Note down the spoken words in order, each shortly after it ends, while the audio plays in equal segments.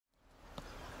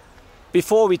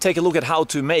before we take a look at how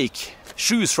to make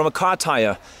shoes from a car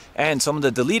tire and some of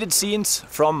the deleted scenes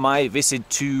from my visit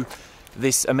to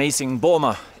this amazing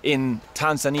boma in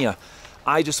Tanzania,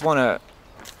 I just want to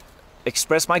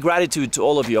express my gratitude to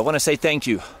all of you. I want to say thank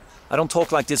you. I don't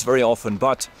talk like this very often,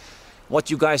 but what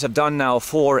you guys have done now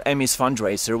for Emmy's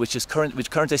fundraiser, which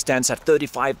currently stands at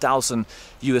 $35,000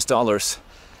 US,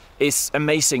 is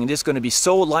amazing. This is going to be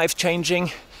so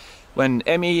life-changing. When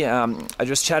Emmy, I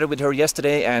just chatted with her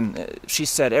yesterday, and she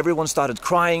said everyone started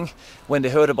crying when they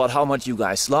heard about how much you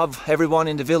guys love everyone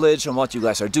in the village and what you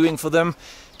guys are doing for them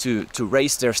to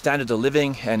raise their standard of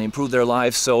living and improve their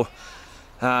lives. So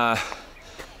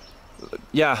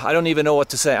yeah, I don't even know what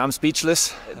to say. I'm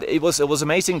speechless. It was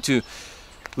amazing to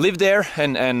live there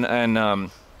and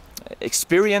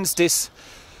experience this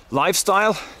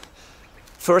lifestyle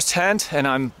firsthand, and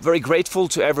I'm very grateful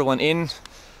to everyone in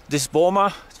this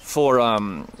boma for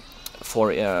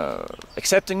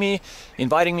accepting me,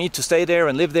 inviting me to stay there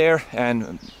and live there,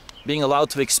 and being allowed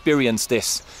to experience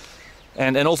this,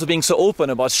 and also being so open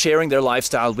about sharing their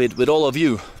lifestyle with all of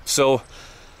you. So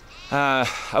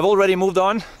I've already moved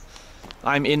on.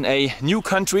 I'm in a new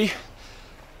country,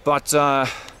 but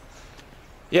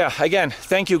yeah, again,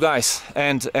 thank you guys,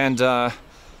 and yeah,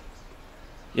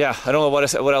 I don't know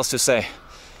what else to say.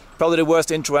 Probably the worst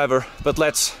intro ever, but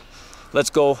let's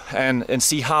go and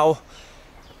see how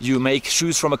you make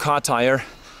shoes from a car tire,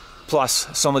 plus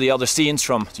some of the other scenes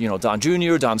from, you know, Don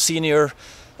Jr., Don Senior,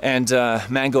 and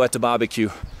Mango at the barbecue.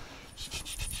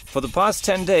 For the past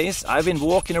 10 days, I've been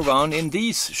walking around in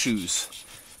these shoes.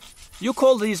 You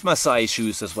call these Masai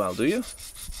shoes as well, do you?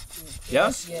 Yeah?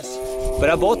 Yes, yes. But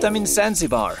I bought them in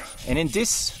Zanzibar, and in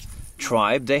this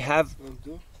tribe they have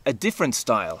a different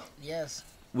style. Yes.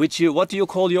 What do you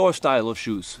call your style of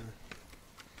shoes?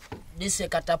 This is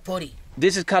katapori.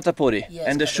 This is katapori. Yes,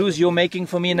 and the shoes you're making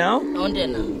for me now?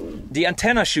 Antenna. The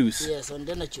antenna shoes. Yes,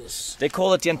 antenna shoes. They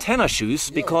call it the antenna shoes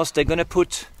because they're gonna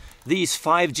put these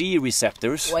 5G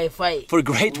receptors Wi-Fi for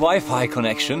great Wi-Fi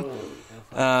connection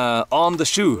on the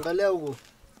shoe.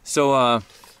 So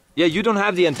yeah, you don't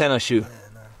have the antenna shoe.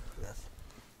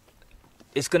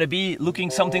 It's gonna be looking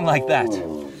something like that.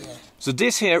 So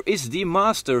this here is the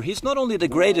master. He's not only the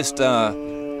greatest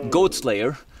goat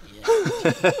slayer,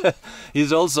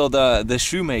 he's also the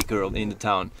shoemaker in the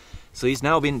town. So he's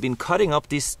now been cutting up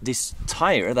this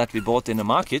tire that we bought in the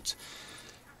market.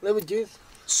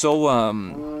 So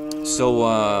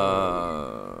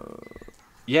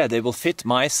yeah, they will fit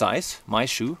my size, my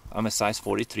shoe. I'm a size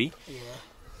 43. Yeah.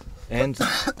 And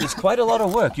it's quite a lot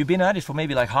of work. You've been at it for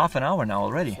maybe like half an hour now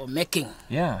already. for making.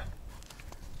 Yeah.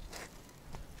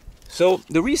 So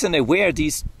the reason they wear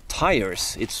these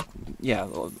tires, it's, yeah,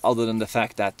 other than the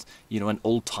fact that, you know, an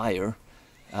old tire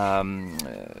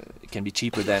can be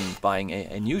cheaper than buying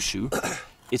a new shoe,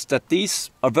 it's that these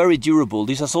are very durable.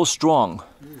 These are so strong,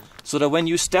 so that when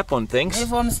you step on things,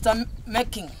 Everyone start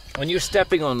making. when you're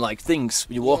stepping on like things,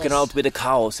 you're walking Yes. out with the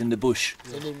cows in the bush,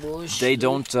 To the bush. they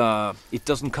don't, it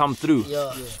doesn't come through.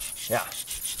 Yeah. Yeah.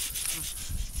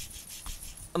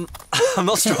 I'm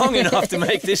not strong enough to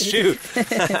make this shoe.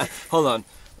 Hold on.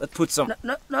 Let's put some.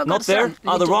 No, Not cut there? some.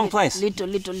 Oh, the Little, wrong place. Little.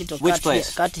 Which cut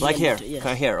place? Here, cut like here? Little, yes.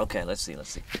 Cut here. Okay, let's see.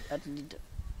 Cut little.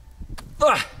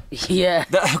 Ah! Yeah.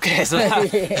 Okay, so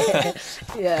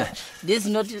Yeah. This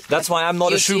not. that's why I'm not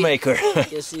You a see- shoemaker.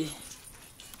 You see.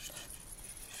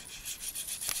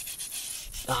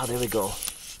 Ah, there we go.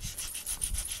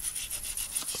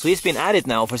 So he's been at it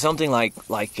now for something like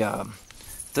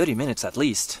 30 minutes at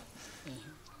least.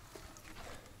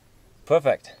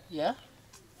 Perfect. Yeah.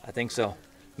 I think so.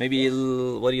 Maybe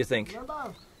what do you think?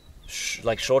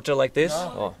 Like shorter like this?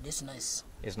 No, Oh, this nice.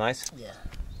 it's nice. Yeah.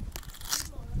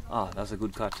 Ah, that's a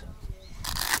good cut.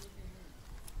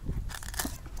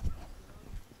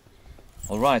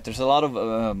 All right, there's a lot of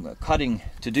cutting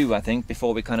to do, I think,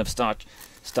 before we kind of start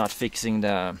fixing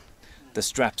the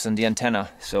straps and the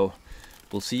antenna. So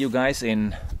we'll see you guys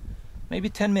in maybe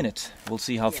 10 minutes. We'll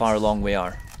see how far along we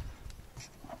are.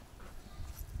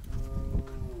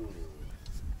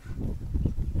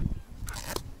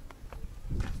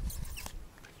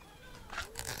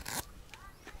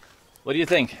 What do you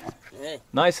think? Yeah.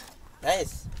 Nice?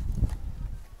 Nice.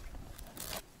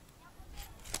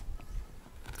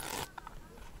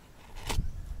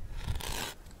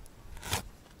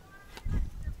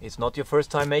 It's not your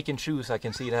first time making shoes, I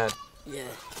can see that. Yeah.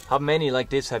 How many like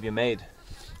this have you made?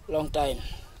 Long time.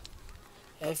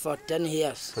 For 10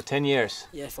 years. For 10 years.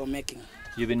 Yeah, for making.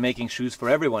 You've been making shoes for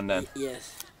everyone then?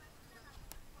 Yes.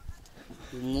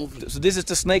 You move it. So this is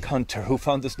the snake hunter who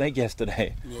found the snake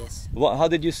yesterday. Yes. How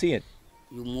did you see it?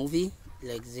 You move it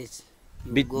like this.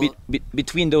 You go.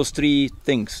 Between those three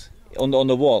things. on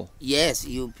the wall. Yes,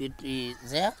 you put it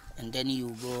there, and then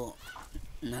you go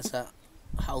Nasa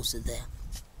house there.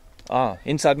 Ah,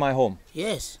 inside my home.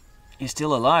 Yes. He's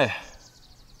still alive.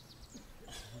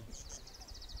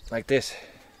 Like this.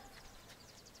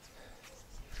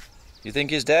 You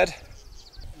think he's dead?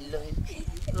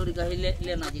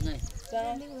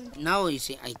 Now you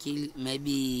see, I kill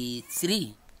maybe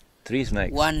 3. 3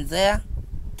 snakes. 1 there,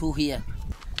 2 here.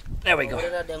 There we go.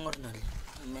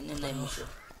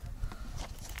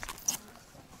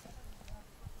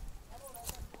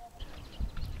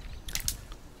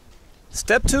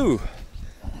 Step 2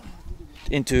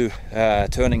 into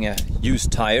turning a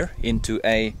used tire into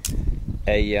a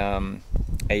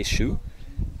shoe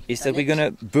is that we're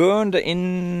gonna burn the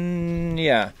in.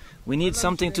 Yeah, we need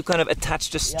something to kind of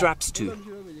attach the straps to.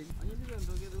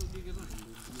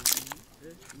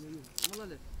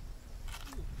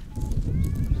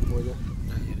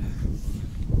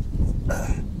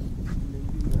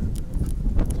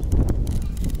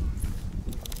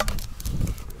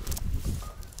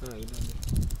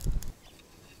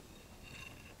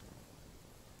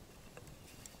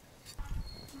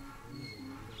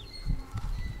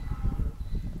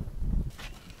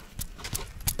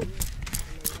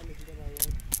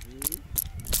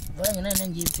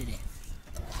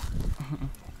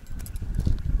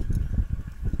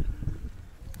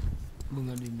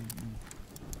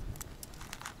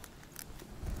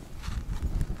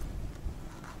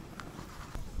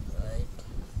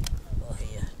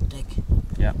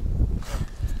 Yeah.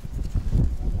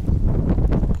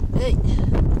 Hey.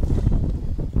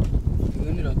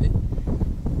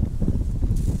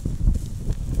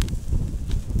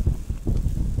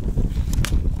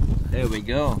 There we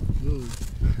go.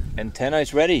 Antenna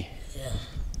is ready. Yeah.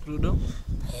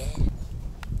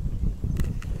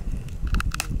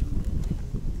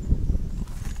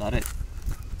 Got it.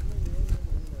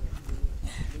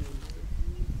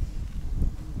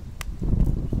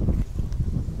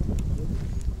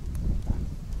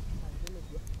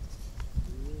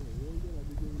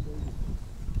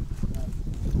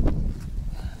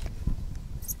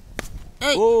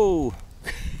 Hey. Whoa!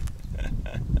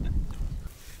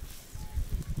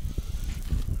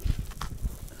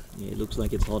 Yeah, it looks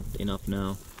like it's hot enough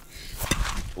now.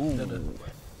 Ooh.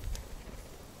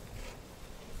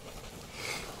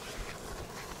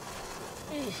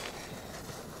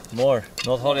 More,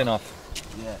 not hot enough.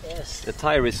 Yeah. Yes. The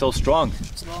tire is so strong.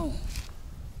 Strong.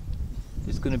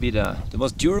 It's gonna be the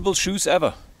most durable shoes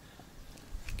ever.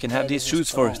 Can have these shoes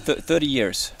for 30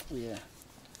 years. Yeah.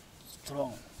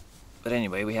 Strong. But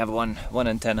anyway, we have one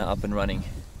antenna up and running.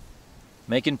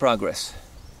 Making progress.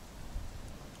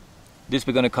 This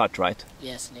we're gonna cut, right?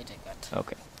 Yes, later cut.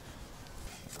 Okay.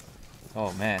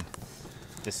 Oh man,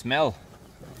 the smell.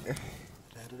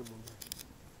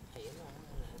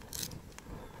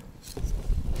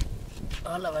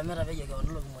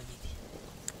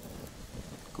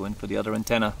 Go in for the other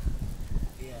antenna.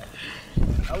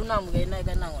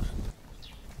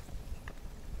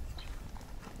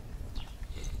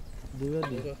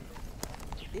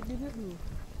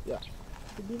 Yeah.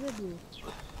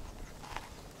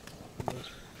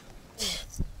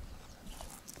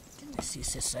 This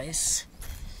is the size.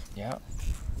 Yeah.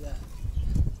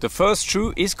 The first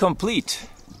shoe is complete.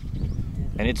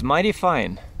 And it's mighty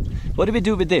fine. What do we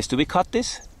do with this? Do we cut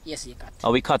this? Yes, you cut.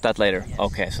 Oh, we cut that later. Yes.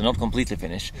 Okay, so not completely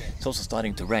finished. Yes. It's also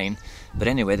starting to rain. But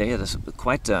anyway, there's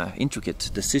quite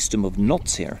intricate, the system of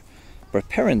knots here. But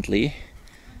apparently,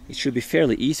 it should be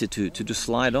fairly easy to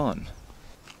slide on.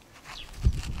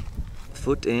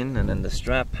 Foot in and then the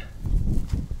strap.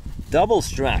 Double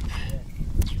strap.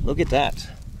 Look at that.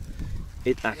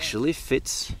 It actually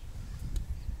fits.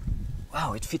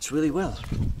 Wow, it fits really well.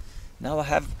 Now I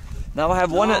have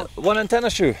one antenna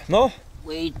shoe. No?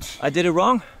 Wait. I did it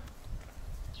wrong?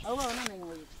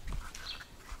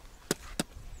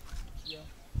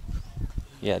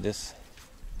 Yeah, this.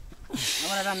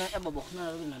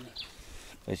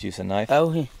 Let's use a knife.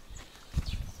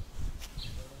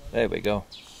 There we go.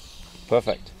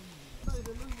 Perfect.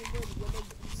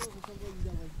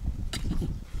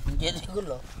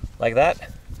 Like that?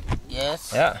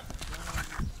 Yes. Yeah.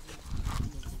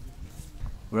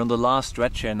 We're on the last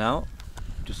stretch here now.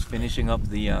 Just finishing up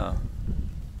the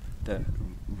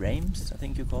rames, I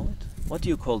think you call it. What do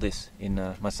you call this in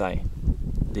Masaai?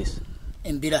 This?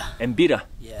 Embira. Embira.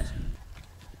 Yes.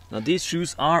 Now these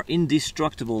shoes are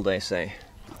indestructible, they say.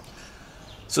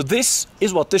 So this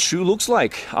is what the shoe looks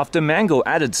like after Mango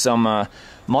added some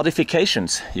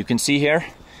modifications. You can see here,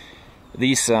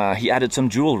 these he added some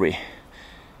jewelry,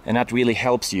 and that really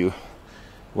helps you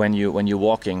when you're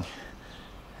walking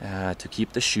to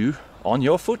keep the shoe on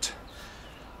your foot.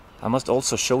 I must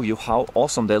also show you how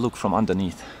awesome they look from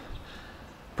underneath.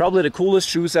 Probably the coolest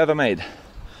shoes ever made.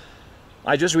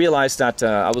 I just realized that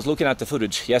I was looking at the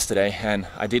footage yesterday and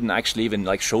I didn't actually even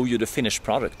like show you the finished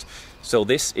product. So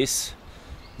this is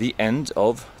the end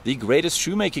of the greatest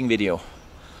shoemaking video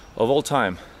of all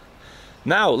time.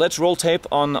 Now let's roll tape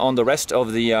on the rest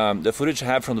of the footage I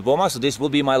have from the boma. So this will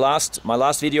be my last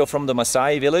video from the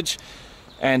Masaai village.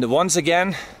 And once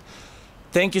again,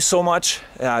 thank you so much.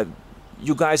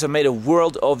 You guys have made a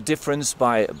world of difference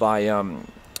by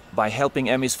helping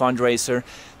Emmy's fundraiser.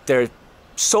 They're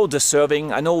so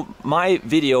deserving. I know my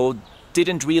video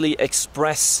didn't really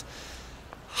express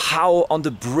how on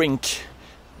the brink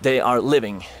they are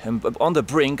living. And on the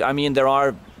brink, I mean, there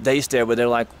are days there where they're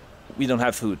like, we don't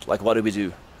have food. Like, what do we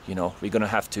do? You know, we're gonna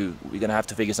have to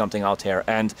figure something out here.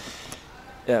 And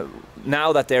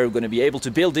now that they're going to be able to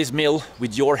build this mill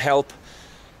with your help,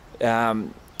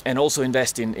 and also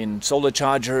invest in solar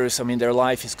chargers, I mean, their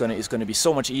life is going to be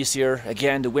so much easier.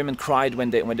 Again, the women cried when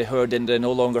they heard that they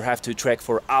no longer have to trek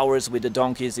for hours with the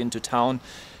donkeys into town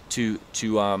to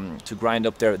grind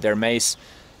up their maize.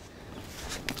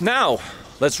 Now,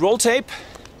 let's roll tape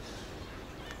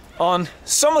on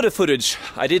some of the footage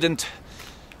I didn't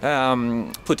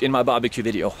put in my barbecue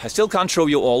video. I still can't show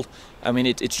you all. I mean,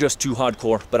 it's just too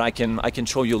hardcore, but I can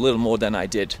show you a little more than I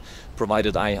did,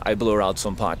 provided I blur out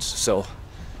some parts. So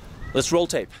let's roll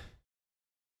tape.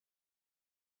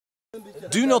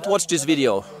 Do not watch this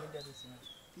video.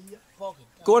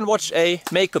 Go and watch a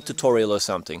makeup tutorial or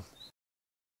something.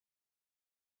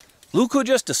 Look who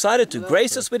just decided to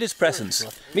grace us with his presence.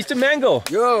 Mr. Mango!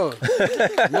 Yo!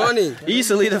 Morning!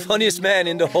 Easily the funniest man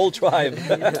in the whole tribe.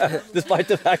 Despite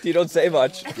the fact you don't say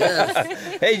much.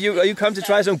 Yes. Hey, you come to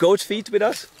try some goat feet with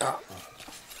us?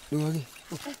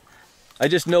 I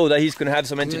just know that he's going to have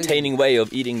some entertaining way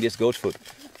of eating this goat food.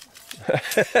 You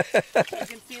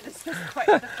can see this is quite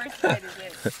the first bite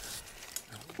is it.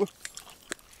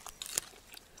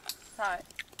 Saw it.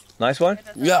 Nice one?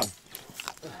 Yeah.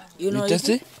 You know,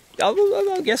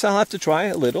 I guess I'll have to try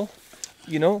a little.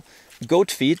 You know,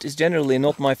 goat feet is generally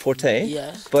not my forte.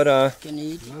 yes. But Can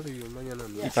you eat?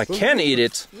 if I can eat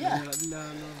it, Yeah.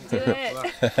 Do it.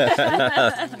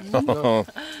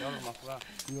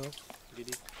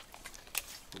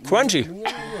 crunchy,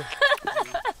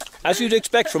 as you'd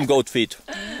expect from goat feet.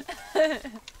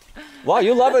 Wow,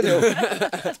 you love it, you.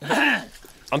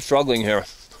 I'm struggling here.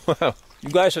 You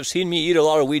guys have seen me eat a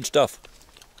lot of weird stuff.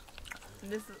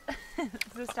 This is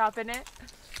this stopping it?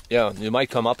 Yeah, it might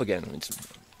come up again. It's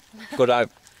good.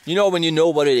 You know when you know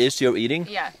what it is you're eating.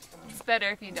 Yeah, it's better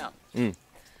if you don't. Mm.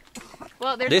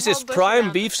 Well, there's This a is whole bush prime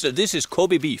around. beef. This is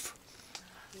Kobe beef.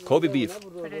 Kobe beef.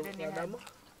 Put it in your hand.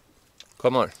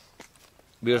 Come on.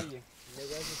 Beer.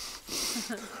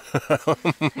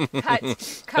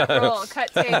 Cut roll,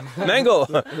 cut tape. Mango.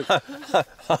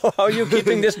 How are you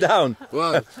keeping this down?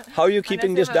 What? How are you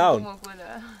keeping this down?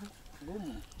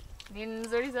 You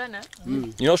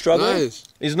know, struggling. Nice.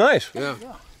 It's nice. Yeah.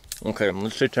 Okay,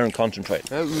 let's sit here and concentrate.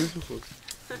 That's beautiful.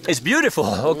 It's beautiful.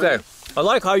 Okay. I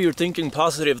like how you're thinking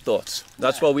positive thoughts.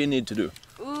 That's what we need to do.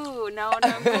 Ooh, no.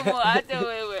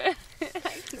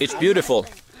 It's beautiful.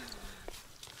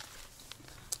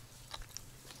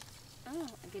 Oh,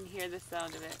 I can hear the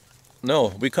sound of it.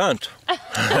 No, we can't.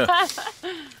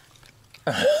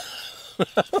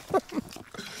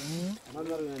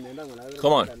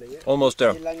 Come on, almost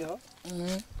there.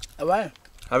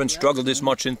 Haven't struggled this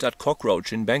much since that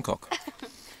cockroach in Bangkok.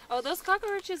 Oh, those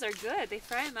cockroaches are good. They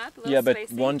fry them up a little Yeah, but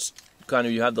spicy. once kind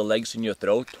of you have the legs in your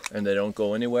throat and they don't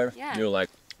go anywhere, Yeah. you're like,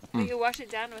 You can wash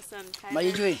it down with some Tyre.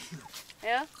 Mayijui.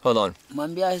 Yeah? hold on.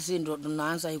 Mwambia si ndo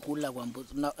tunaanza ikula kwa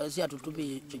mbuzi. Si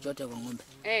hatutupi chochote kwa ng'ombe.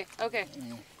 Hey, okay.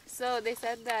 So they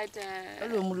said that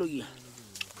Hello mulugi.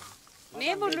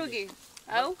 Nebulugi.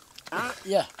 Oh? Ah,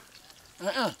 yeah.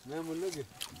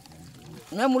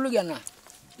 Mulugi ana.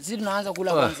 Si tunaanza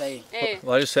kula kwanza hii. Hey. What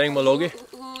are you saying, Malogi?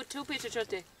 Hutupi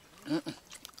chochote.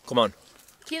 Come on.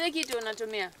 Kile kitu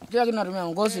unatumia. Kila kitu natumia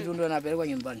ngozi tu ndio napelekwa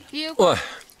nyumbani. Hiyo Oh,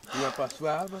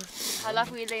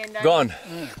 halafu ile ndani. gone.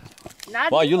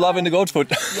 Not Wow, you anymore. loving the goat food.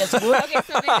 Yes, good. Okay,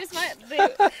 so they just might they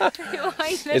want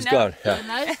you to It's know. gone.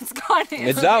 Yeah. It's gone.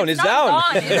 It's down. It's not down.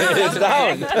 gone. It's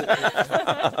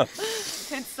down.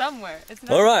 It's somewhere. It's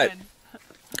not All right. even.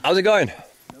 How's it going?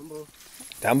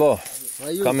 Tambo.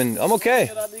 Coming. I'm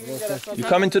okay. You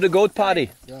coming to the goat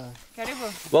party?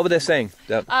 Karibu. What were they saying?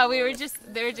 They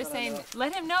were just saying,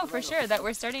 let him know for sure that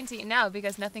we're starting to eat now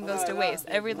because nothing goes to waste.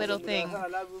 Every little thing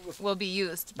will be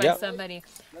used by Yep. somebody.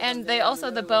 And they also,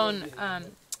 the bone,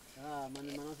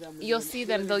 you'll see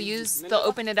them. They'll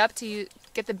open it up to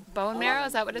get the bone marrow.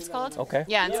 Is that what it's called? Okay.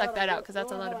 Yeah, and suck that out because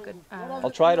that's a lot of good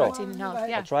I'll try it all. protein and health.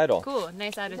 Yeah. I'll try it all. Cool.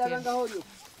 Nice attitude.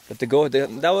 But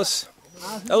that was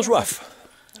rough.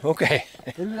 Okay.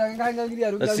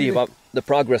 Let's see about the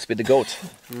progress with the goat.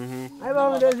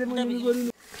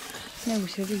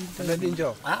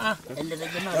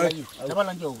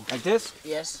 Like this?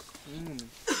 Yes.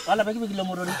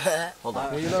 Hold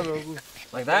on.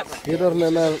 Like that?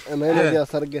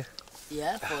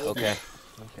 Yeah. Okay.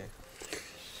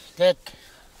 Take.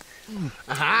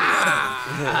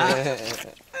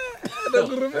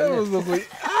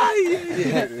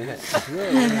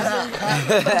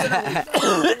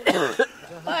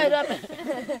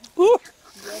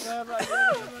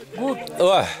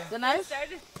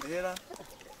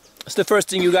 It's the first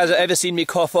thing you guys have ever seen me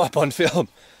cough up on film.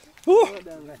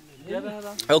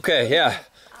 Okay, yeah.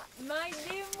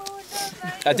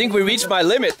 I think we reached my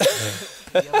limit.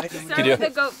 Start with the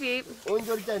goat feet,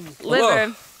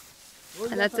 liver,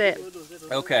 and that's it.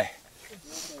 Okay.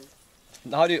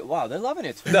 How do you? Wow, they're loving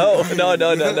it. No. Oh,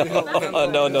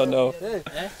 no.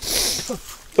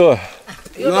 Oh.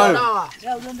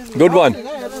 Good one.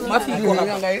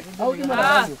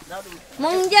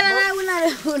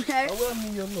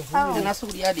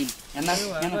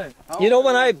 You know,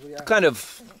 when I kind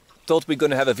of thought we were going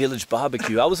to have a village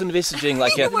barbecue, I was envisaging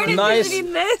like a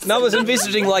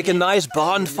nice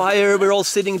bonfire. We're all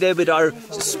sitting there with our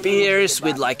spears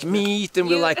with like meat, and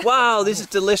we're like, wow, this is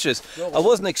delicious. I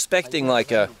wasn't expecting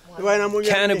like a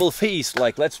cannibal feast.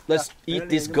 Like let's eat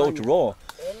this goat raw.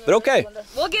 But okay.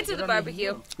 We'll get to the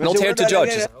barbecue. Not here to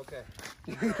judge. Okay.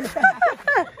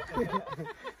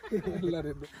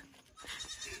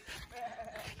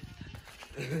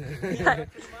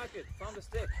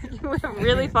 You went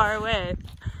really far away.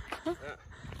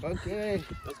 Okay.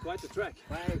 That's quite the trek.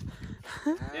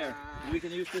 There. We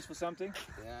can use this for something?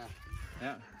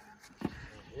 Yeah.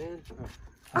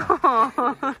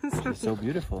 Oh, it's so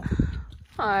beautiful.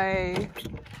 Hi.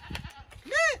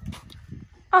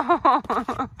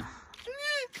 Oh.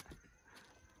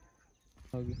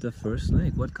 The first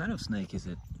snake. What kind of snake is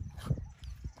it?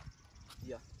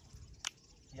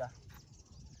 Yeah.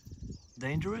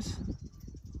 Dangerous?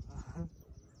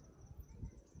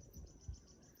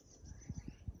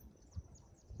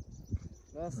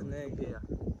 No snake here.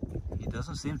 He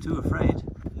doesn't seem too afraid.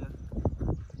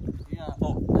 Yeah.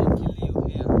 Oh, I kill you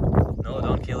here. No,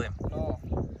 don't kill him. No.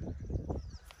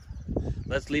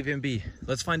 Let's leave him be.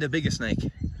 Let's find a bigger snake.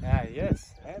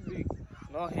 Yes. Big.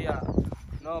 No here.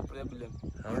 No problem.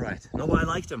 All right. No, but I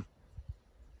liked him.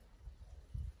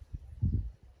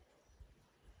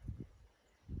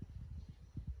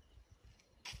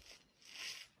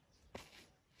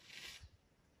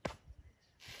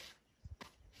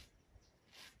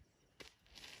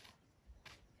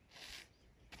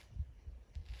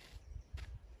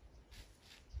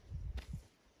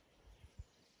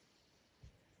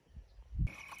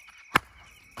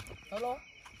 Hello.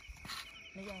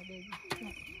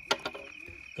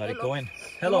 Got it going.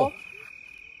 Hello.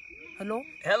 Hello.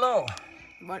 Hello.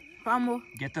 But Pamo.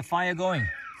 Get the fire going.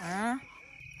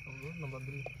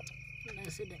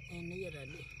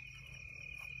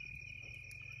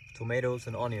 Tomatoes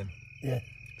and onion. Yeah.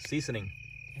 Seasoning.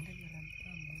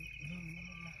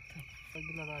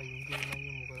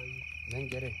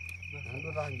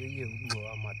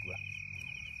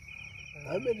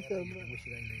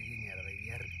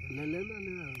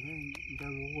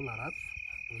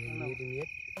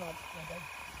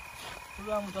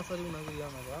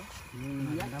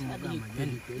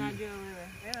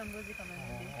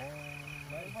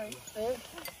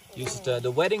 Use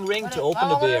the wedding ring to open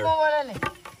the beer.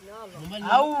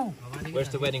 Where's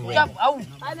the wedding ring? Oh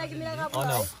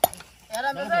no.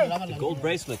 The gold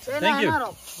bracelet. Thank you.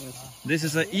 This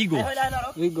is an eagle.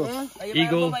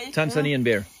 Eagle Tanzanian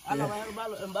bear.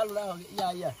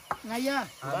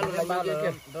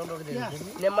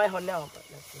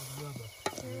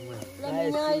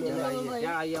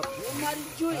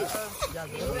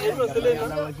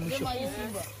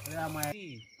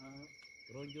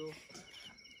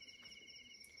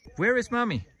 Where is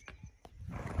mommy?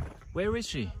 Where is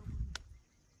she?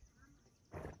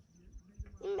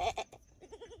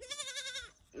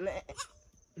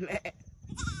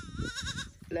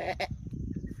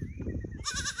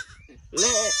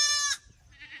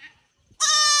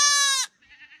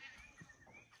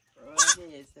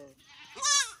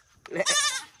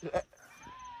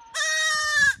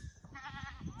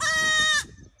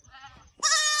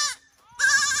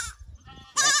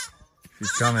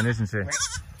 She's coming, isn't she?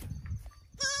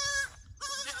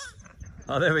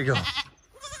 Oh, there we go.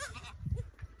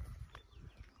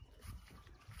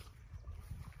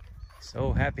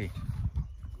 So happy.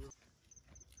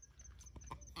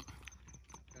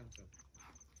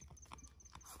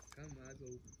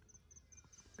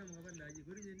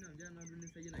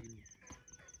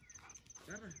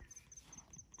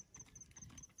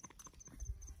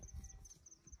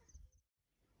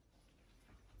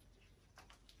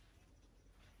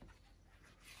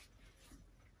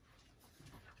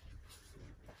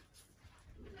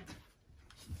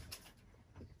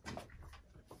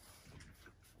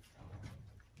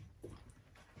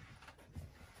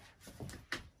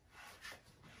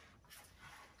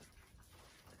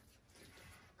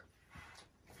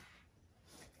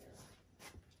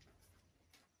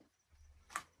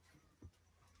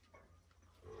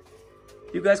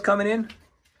 You guys coming in?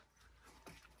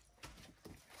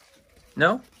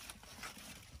 No?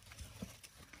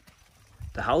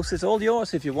 The house is all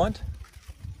yours if you want.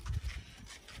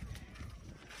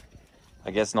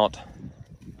 I guess not.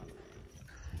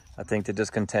 I think they're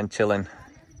just content chilling.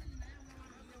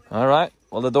 All right,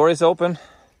 well, the door is open.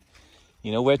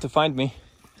 You know where to find me.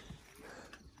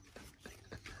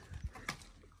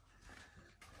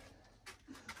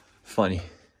 Funny.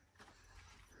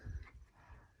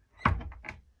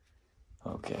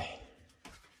 Okay.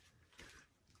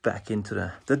 Back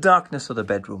into the darkness of the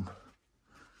bedroom.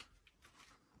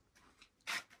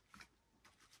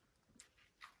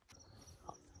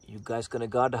 You guys gonna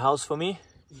guard the house for me?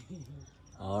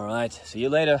 All right, see you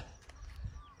later.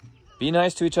 Be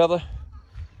nice to each other.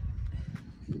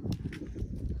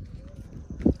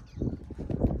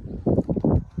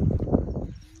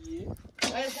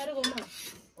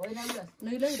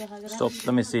 Stop,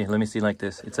 let me see like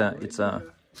this. It's a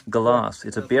glass,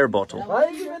 it's a beer bottle.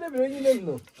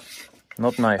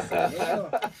 Not knife.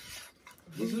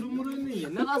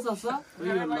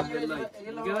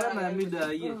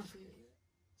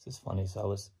 This is funny, so I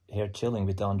was here chilling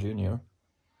with Don Jr.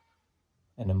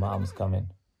 and the mom's coming.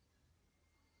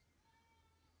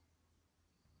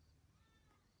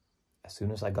 As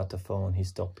soon as I got the phone, he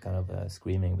stopped kind of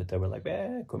screaming, but they were like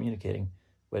communicating,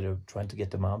 where they're trying to get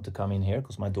the mom to come in here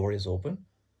because my door is open.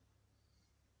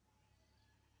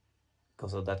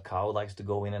 Because of that cow likes to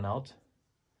go in and out.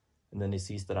 And then he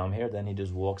sees that I'm here, then he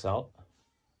just walks out.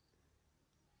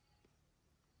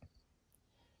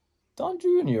 Don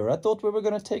Jr., I thought we were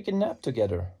going to take a nap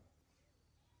together.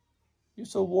 You're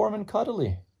so warm and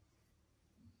cuddly.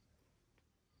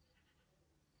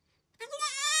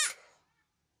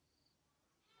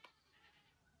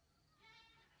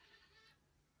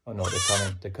 Oh no,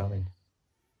 they're coming.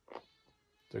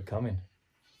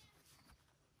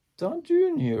 Don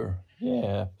Jr.,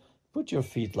 yeah, put your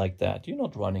feet like that. You're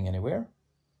not running anywhere.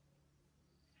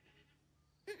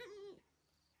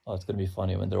 Oh, it's going to be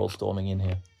funny when they're all storming in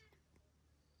here.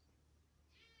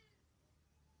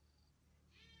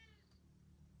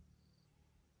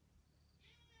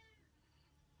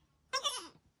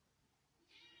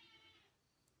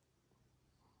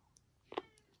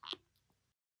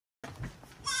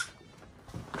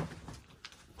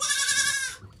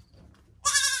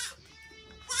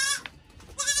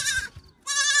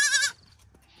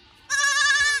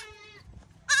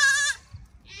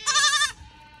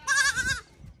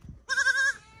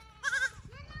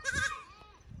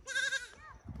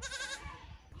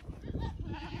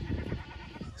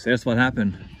 So that's what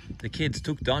happened. The kids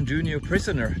took Don Jr.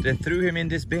 prisoner. They threw him in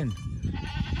this bin.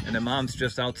 And the mom's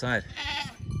just outside.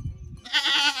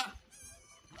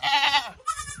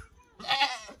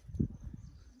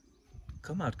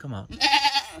 Come out, come out.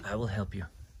 I will help you.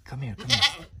 Come here, come here.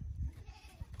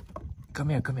 Come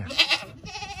here, come here.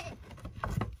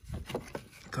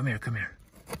 Come here, come here.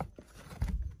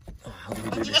 Oh, how do we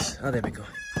do this? Oh, there we go.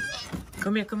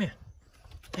 Come here, come here.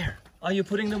 There. Are you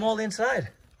putting them all inside?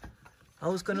 I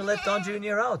was gonna let Don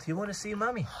Jr. out. You wanna see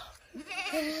mommy?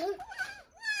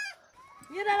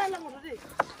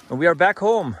 And we are back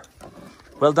home.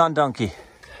 Well done, donkey.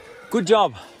 Good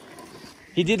job.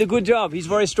 He did a good job. He's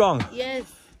very strong.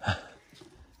 Yes.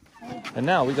 And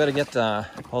now we gotta get,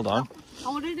 hold on.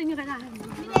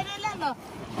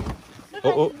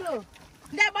 Oh.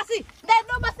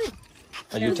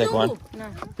 Oh, you take one?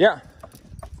 Yeah.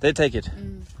 They take it.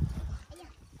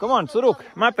 Come on, Suruk,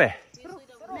 Mape.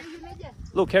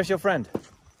 Look, here's your friend.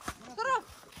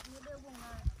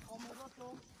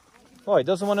 Oh, he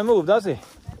doesn't want to move, does he?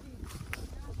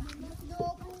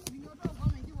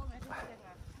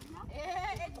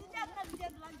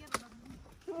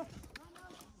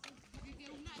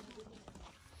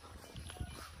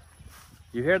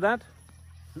 You hear that?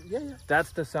 Yeah.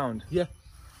 That's the sound. Yeah.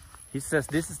 He says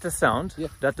this is the sound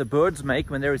that the birds make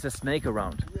when there is a snake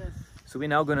around. Yes. So we're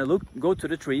now going to go to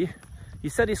the tree. He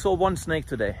said he saw one snake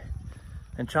today.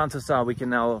 And chances are we can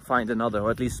now find another,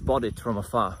 or at least spot it from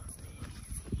afar.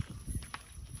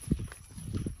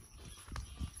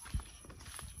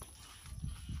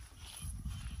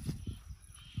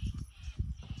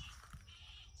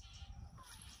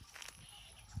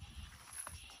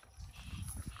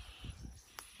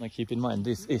 Now keep in mind,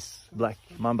 this is black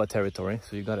mamba territory,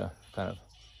 so you gotta kind of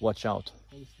watch out.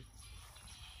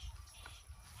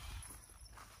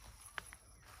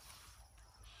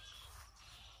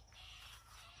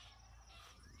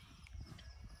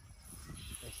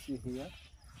 I see here.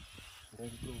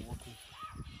 Let's go walking.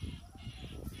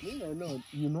 No,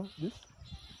 you know this?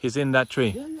 He's in that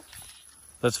tree. Yeah.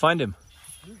 Let's find him.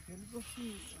 Let's go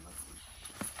see.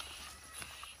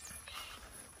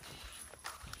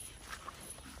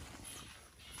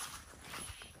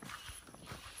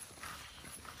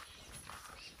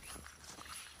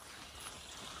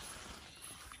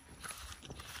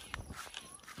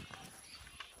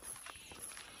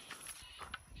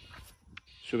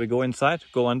 Should we go inside?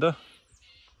 Go under?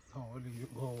 Oh, where do you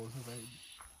go inside?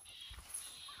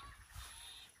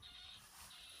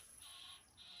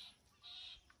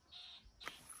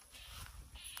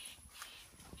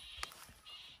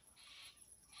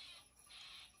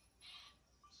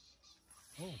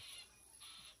 Oh.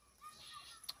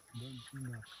 Then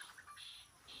enough.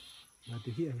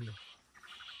 But here.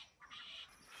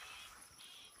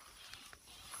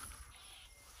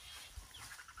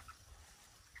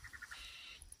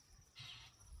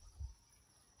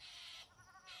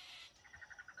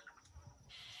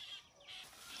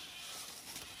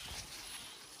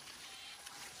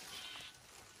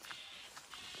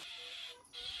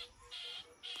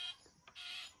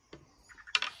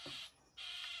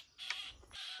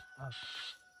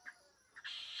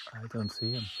 I don't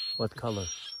see him. What color?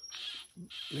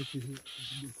 Like this.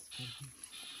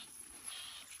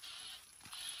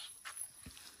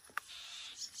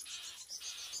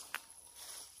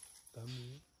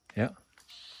 Yeah.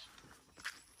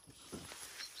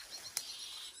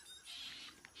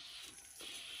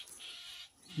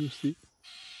 You see?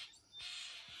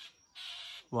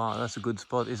 Wow, that's a good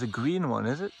spot. It's a green one,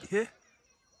 is it? Yeah.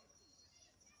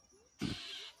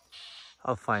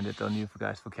 I'll find it on you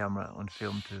guys for camera, on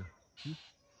film too. Yeah,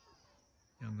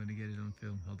 I'm gonna get it on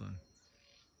film. Hold on.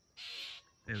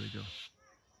 There we go.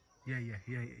 Yeah.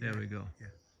 There we go. Yeah.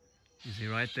 You see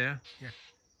right there? Yeah.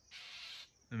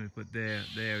 Let me put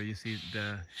there. You see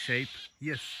the shape?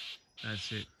 Yes.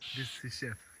 That's it. This is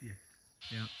chef. Yeah.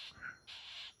 Yeah.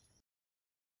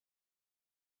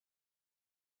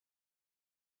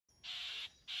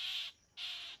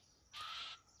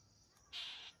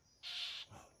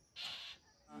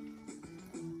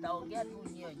 Taongea tu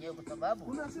nyewe kwa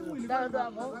sababu ndio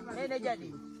nene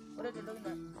jadi ule ndio ni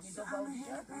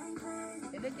tofautisha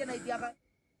ndio na idiaka.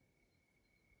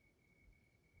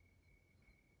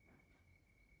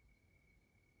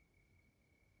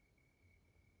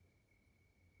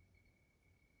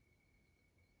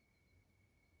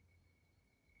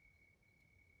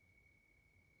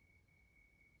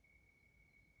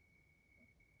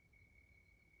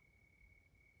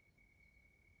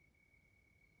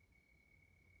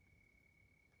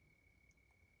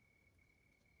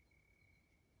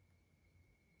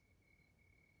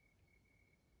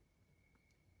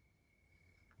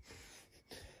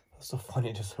 So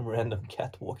funny, just some random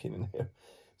cat walking in here.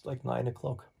 It's like 9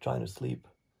 o'clock, trying to sleep.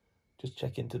 Just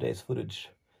check in today's footage.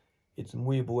 It's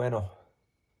muy bueno.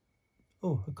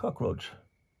 Oh, a cockroach.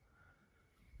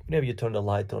 Whenever you turn the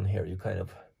light on here, you kind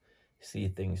of see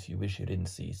things you wish you didn't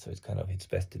see. So it's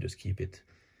best to just keep it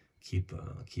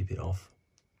off.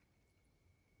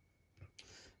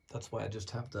 That's why I just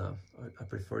have I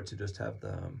prefer to just have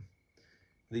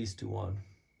these two on,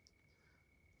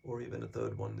 or even a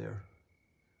third one there.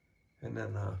 And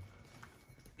then,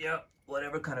 yeah,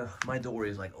 whatever kind of, my door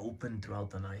is like open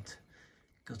throughout the night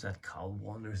because that cow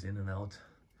wanders in and out.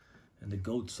 And the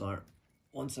goats are,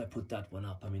 once I put that one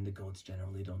up, I mean, the goats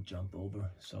generally don't jump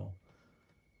over, so,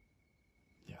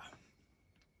 yeah.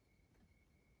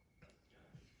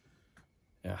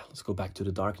 Yeah, let's go back to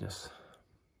the darkness.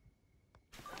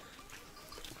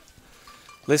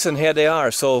 Listen, here they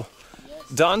are. So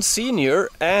Don Senior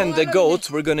and the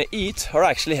goat we're gonna eat are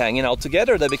actually hanging out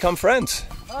together. They become friends.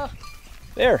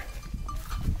 There.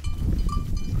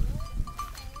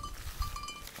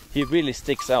 He really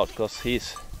sticks out because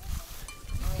he's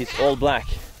all black.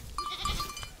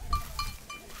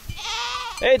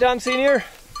 Hey Don Senior,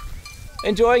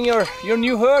 enjoying your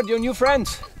new herd, your new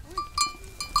friends.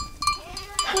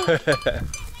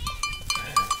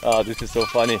 Oh, this is so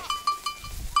funny.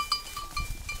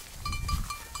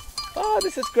 Oh,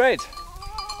 this is great.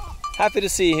 Happy to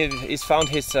see he's found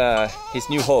his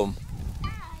new home.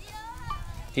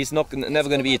 He's never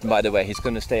going to be eaten, by the way. He's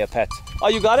going to stay a pet. Oh,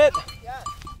 you got it? Yeah.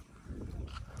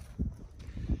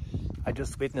 I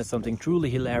just witnessed something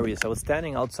truly hilarious. I was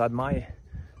standing outside my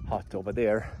hut over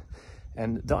there,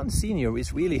 and Don Senior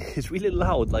is really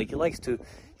loud. Like he likes to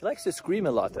scream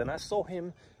a lot. And I saw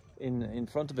him in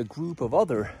front of a group of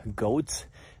other goats,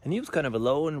 and he was kind of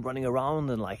alone, running around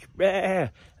and like, bleh.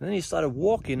 And then he started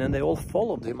walking, and they all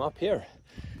followed him up here.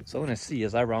 So I want to see,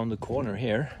 as I round the corner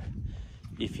here,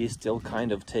 if he's still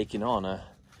kind of taking on a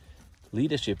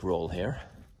leadership role here,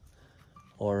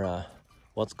 or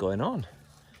what's going on.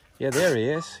 Yeah, there he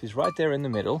is. He's right there in the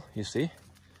middle, you see.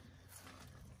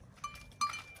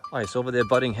 Oh, he's over there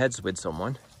butting heads with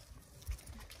someone.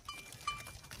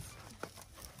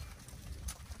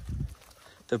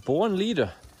 The born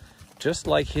leader, just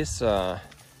like his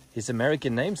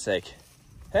American namesake.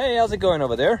 Hey, how's it going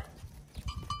over there?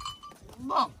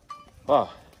 Mom.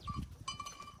 Oh.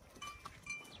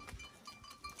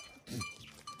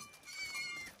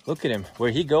 Look at him.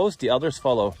 Where he goes, the others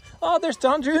follow. Oh, there's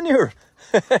Don Jr.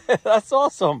 That's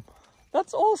awesome.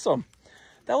 That's awesome.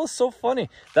 That was so funny.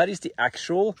 That is the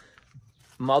actual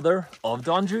mother of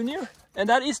Don Jr. And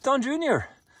that is Don Jr.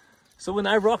 So when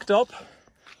I rocked up,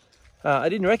 I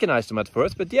didn't recognize him at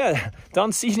first, but yeah,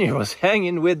 Don Sr. was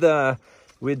hanging with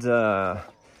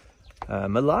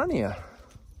Melania.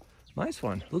 Nice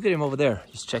one. Look at him over there.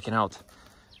 He's checking out.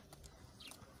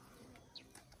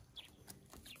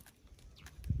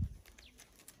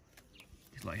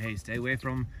 He's like, hey, stay away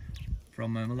from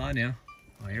Melania.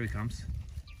 Oh, here he comes.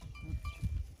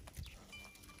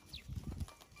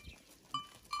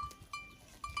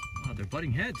 Oh, they're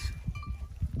butting heads.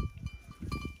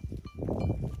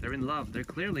 They're in love. They're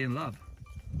clearly in love.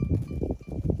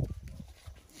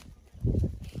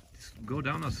 Just go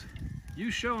down us.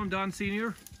 You show him, Don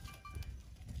Senior.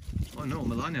 Oh no,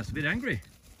 Melania's a bit angry.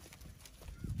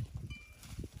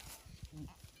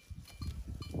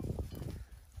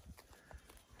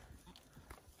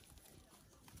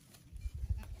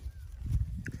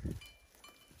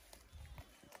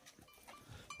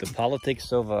 The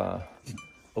politics of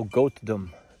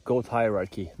goatdom, goat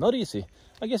hierarchy. Not easy.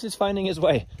 I guess he's finding his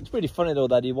way. It's pretty funny though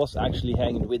that he was actually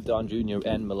hanging with Don Jr.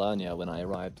 and Melania when I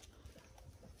arrived.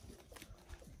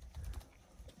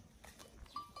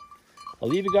 I'll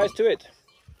leave you guys to it.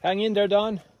 Hang in there,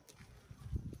 Don.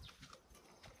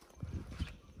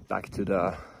 Back to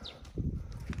the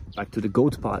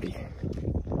goat party.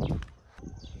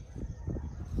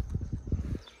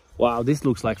 Wow, this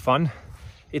looks like fun.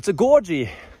 It's a gorgy.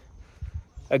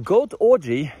 A goat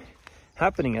orgy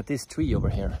happening at this tree over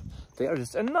here. They are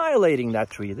just annihilating that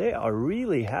tree. They are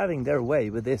really having their way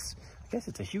with this. I guess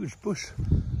it's a huge bush.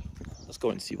 Let's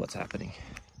go and see what's happening.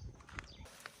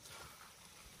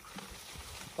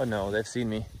 Oh no, they've seen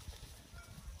me.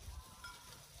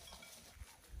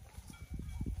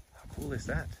 How cool is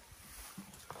that?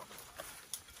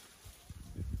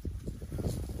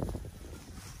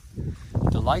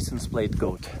 The license plate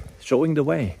goat showing the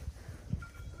way.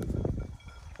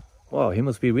 Wow, he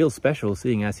must be real special,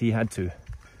 seeing as he had to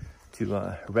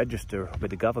register with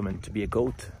the government to be a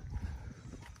goat.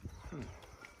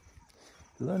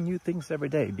 You learn new things every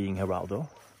day being Geraldo.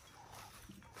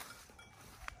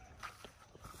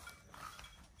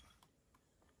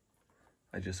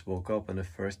 I just woke up and the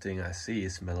first thing I see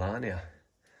is Melania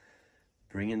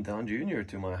bringing Don Jr.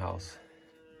 to my house.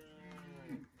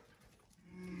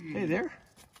 Hey there.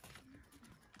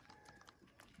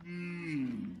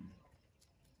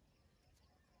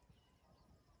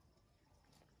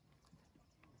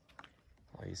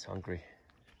 Oh, he's hungry.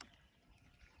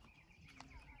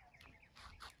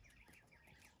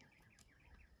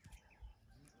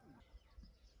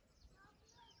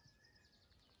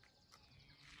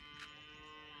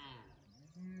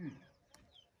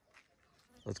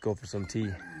 Let's go for some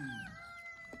tea.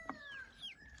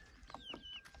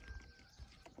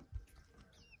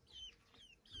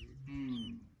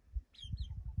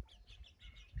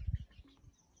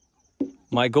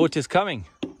 My goat is coming.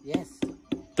 Yes.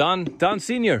 Don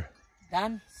Senior.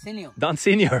 Dan Senior. Don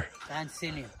Senior. Dan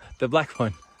Senior. The black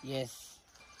one. Yes.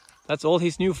 That's all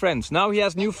his new friends. Now he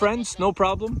has new friends, no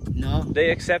problem. No. They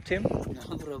accept him.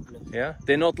 No problem. Yeah.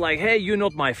 They're not like, hey, you're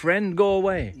not my friend, go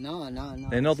away. No.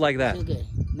 They're not like that. Okay.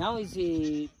 Now he's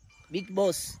a big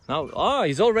boss. Now,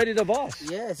 he's already the boss.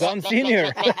 Yes. Don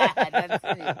Senior. Dan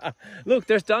Senior. Look,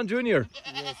 there's Don Jr.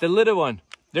 Yes. The little one.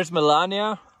 There's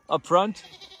Melania up front.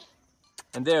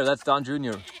 And that's Don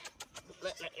Jr.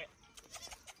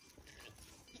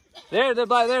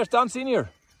 There's Don Senior.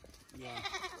 Yeah.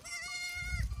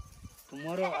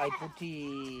 Tomorrow I put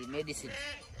the medicine.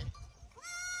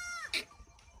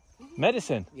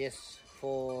 Medicine. Yes,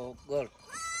 for girl.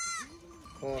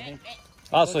 For him.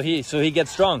 Oh, so he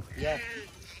gets strong. Yeah.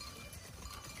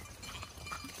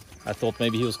 I thought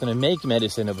maybe he was going to make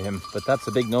medicine of him, but that's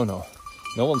a big no-no.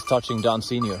 No one's touching Don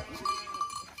Senior.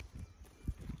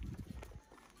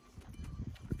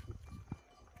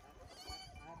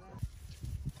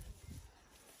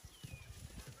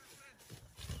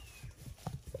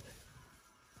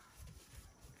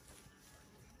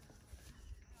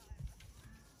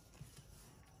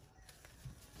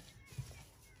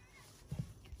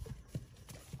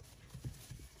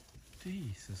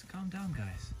 Jesus, calm down,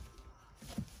 guys.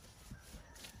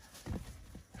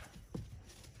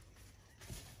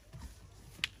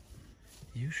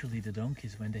 Usually the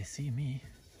donkeys, when they see me,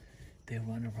 they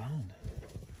run around.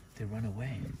 They run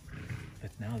away.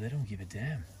 But now they don't give a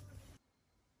damn.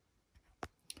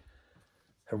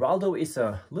 Geraldo is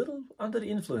a little under the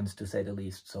influence, to say the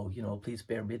least. So, you know, please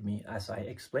bear with me as I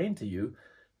explain to you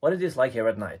what it is like here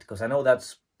at night. Because I know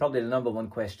that's probably the #1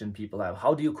 question people have.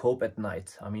 How do you cope at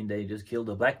night? I mean, they just killed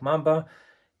a black mamba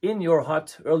in your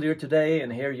hut earlier today,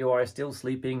 and here you are still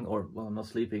sleeping, or, well, I'm not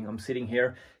sleeping. I'm sitting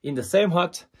here in the same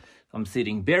hut. I'm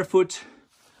sitting barefoot.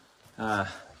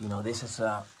 You know, this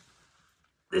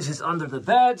is under the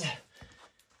bed.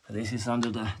 This is under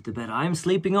the bed I'm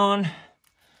sleeping on.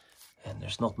 And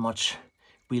there's not much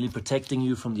really protecting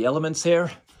you from the elements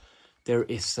here. There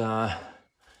is,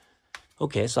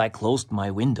 okay, so I closed my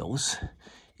windows,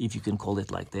 if you can call it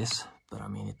like this. But I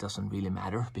mean, it doesn't really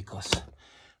matter, because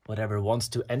whatever wants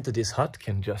to enter this hut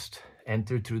can just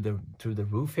enter through the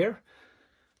roof here,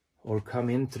 or come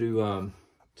in through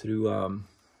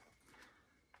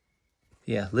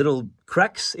yeah, little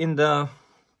cracks in the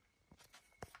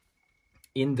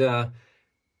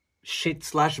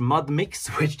shit/mud mix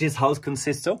which this house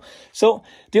consists of. So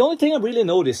the only thing I really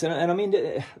noticed, and I mean,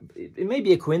 it may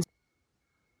be a coincidence.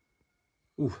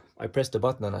 Ooh, I pressed the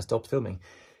button and I stopped filming.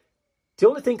 The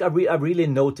only thing I really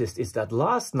noticed is that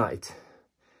last night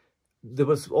there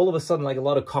was all of a sudden like a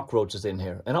lot of cockroaches in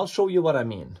here, and I'll show you what I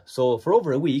mean. So for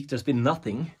over a week there's been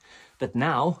nothing, but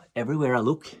now everywhere I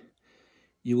look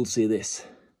you will see this.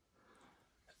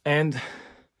 And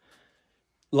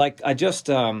like I just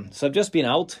so I've just been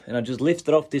out and I just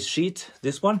lifted off this sheet,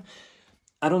 this one.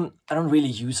 I don't really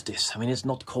use this. I mean, it's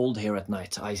not cold here at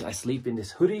night. I sleep in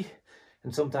this hoodie,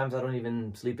 and sometimes I don't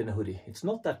even sleep in a hoodie. It's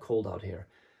not that cold out here.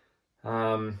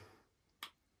 Oh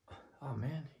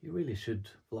man, you really should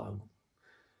vlog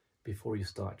before you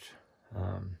start.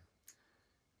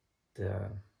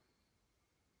 The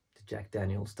Jack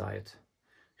Daniels diet.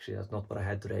 Actually, that's not what I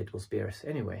had today. It was beers.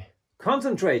 Anyway,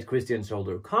 concentrate, Christian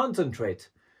Shoulder. Concentrate.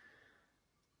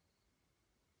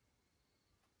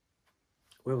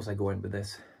 Where was I going with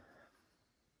this?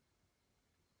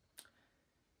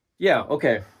 Yeah,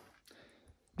 okay.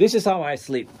 This is how I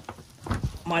sleep.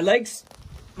 My legs,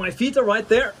 my feet are right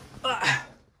there.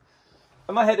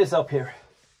 And my head is up here.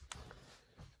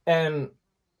 And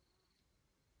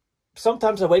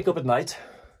sometimes I wake up at night.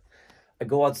 I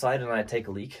go outside and I take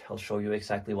a leak. I'll show you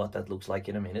exactly what that looks like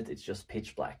in a minute. It's just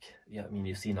pitch black. Yeah, I mean,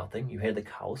 you see nothing. You hear the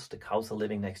cows. The cows are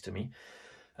living next to me.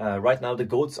 Right now, the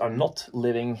goats are not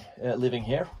living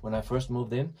here. When I first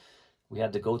moved in, we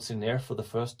had the goats in there for the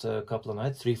first couple of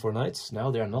nights, 3-4 nights. Now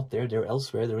they're not there. They're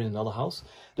elsewhere. They're in another house.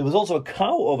 There was also a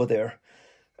cow over there.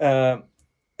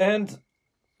 And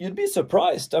you'd be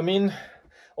surprised. I mean,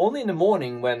 only in the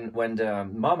morning when the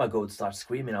mama goat starts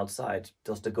screaming outside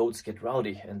does the goats get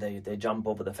rowdy, and they jump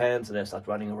over the fence and they start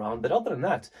running around. But other than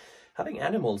that, having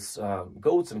animals,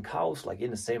 goats and cows, like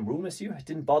in the same room as you, it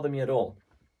didn't bother me at all.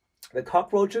 The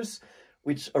cockroaches,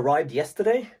 which arrived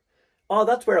yesterday, oh,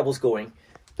 that's where I was going.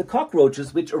 The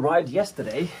cockroaches which arrived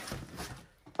yesterday,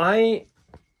 I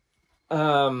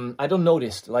don't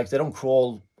notice, like they don't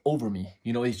crawl over me.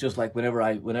 You know, it's just like whenever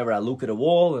I look at a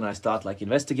wall and I start like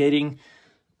investigating.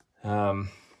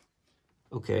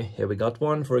 Okay, here we got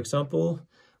one, for example.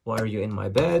 Why are you in my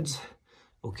bed?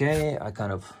 Okay, I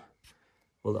kind of,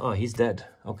 well, oh, he's dead.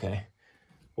 Okay,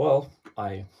 well,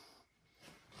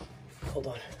 hold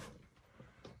on.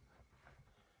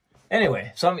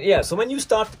 Anyway, so yeah, so when you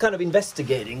start kind of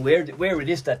investigating where it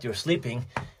is that you're sleeping,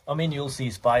 I mean, you'll see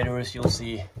spiders, you'll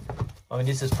see, I mean,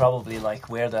 this is probably like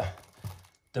where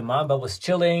the mamba was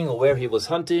chilling, or where he was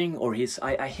hunting, or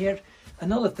I hear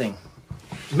another thing.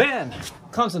 Man,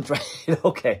 concentrate.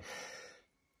 Okay.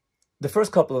 The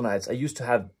first couple of nights, I used to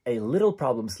have a little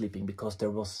problem sleeping because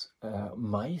there was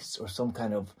mice or some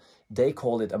kind of, they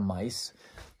call it a mice,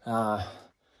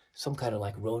 some kind of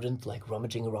like rodent, like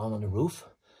rummaging around on the roof.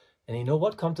 And you know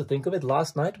what? Come to think of it,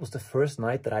 last night was the first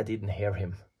night that I didn't hear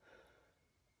him.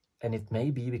 And it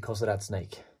may be because of that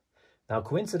snake. Now,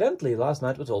 coincidentally, last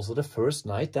night was also the first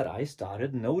night that I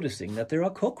started noticing that there are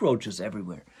cockroaches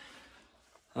everywhere.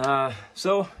 Where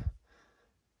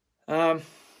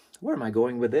am I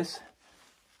going with this?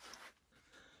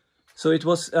 So it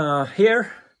was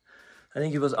here, I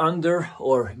think it was under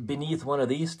or beneath one of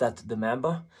these that the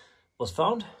mamba was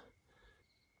found.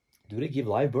 Do they give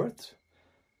live births?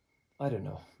 I don't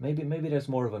know. Maybe there's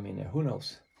more of them in there. Who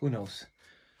knows? Who knows?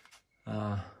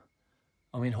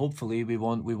 I mean, hopefully we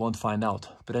won't find out.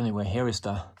 But anyway, here's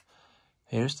the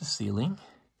ceiling.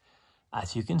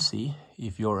 As you can see,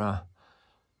 if you're a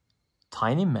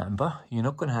tiny mamba, you're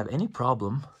not going to have any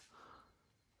problem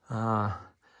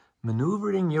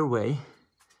maneuvering your way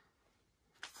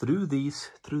through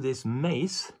this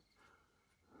maze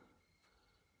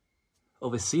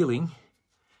of a ceiling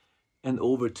and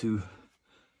over to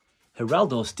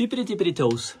Geraldo's tippity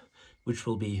toes, which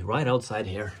will be right outside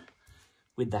here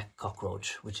with that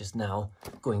cockroach, which is now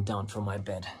going down from my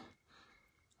bed.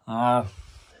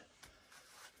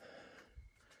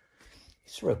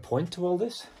 Is there a point to all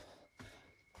this?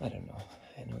 I don't know.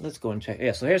 Anyway, let's go and check.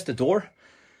 Yeah, so here's the door.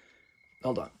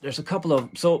 Hold on. There's a couple of...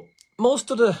 So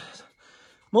most of the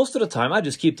time I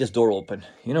just keep this door open,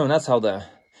 you know, and that's how the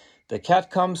cat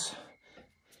comes.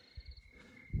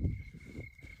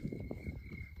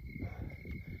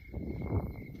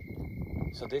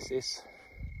 So this is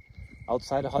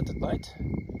outside a hut at night.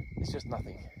 It's just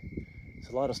nothing. There's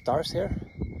a lot of stars here,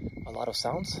 a lot of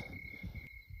sounds.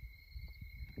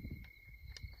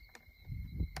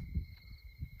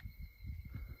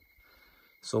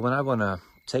 So when I want to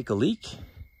take a leak,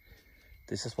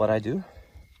 this is what I do.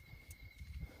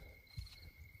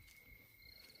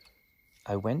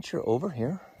 I venture over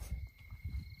here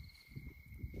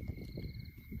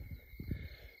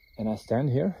and I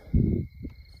stand here.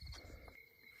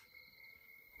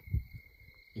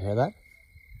 You hear that?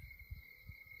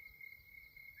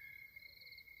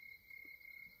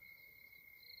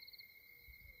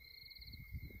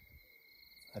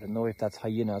 I don't know if that's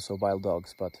hyenas or wild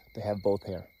dogs, but they have both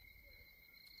here.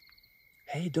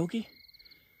 Hey, doggy,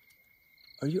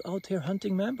 are you out here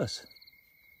hunting mambas?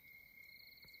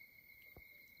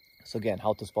 So again,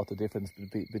 how to spot the difference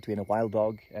between a wild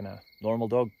dog and a normal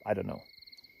dog, I don't know.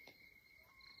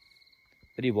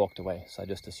 But he walked away, so I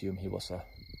just assumed he was a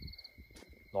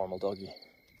normal doggy.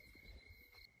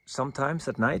 Sometimes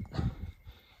at night,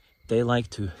 they like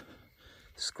to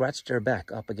scratch their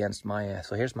back up against my...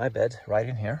 so here's my bed, right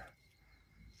in here.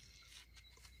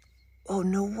 Oh,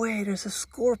 no way, there's a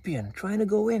scorpion trying to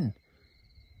go in.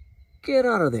 Get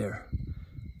out of there.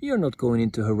 You're not going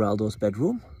into Geraldo's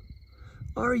bedroom.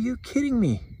 Are you kidding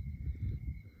me?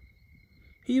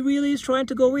 He really is trying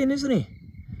to go in, isn't he?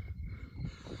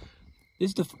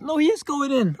 No, he is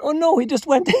going in. Oh no, he just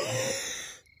went.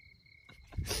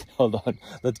 Hold on,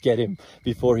 let's get him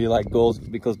before he like goes,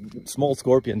 because small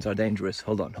scorpions are dangerous.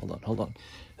 Hold on.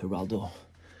 Geraldo,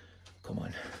 come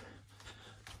on.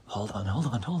 Hold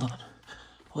on.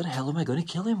 What the hell am I going to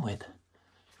kill him with?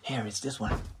 Here, it's this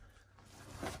one.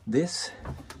 This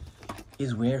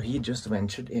is where he just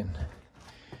ventured in.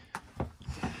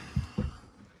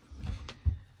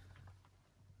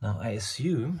 Now, I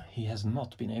assume he has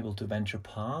not been able to venture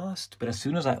past, but as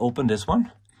soon as I open this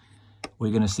one, we're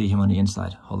going to see him on the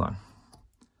inside. Hold on.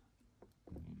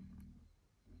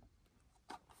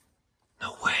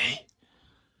 No way.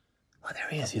 Oh, there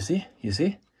he is. You see? You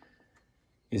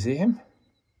see him?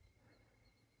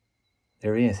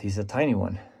 There he is. He's a tiny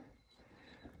one.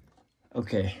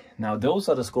 Okay, now those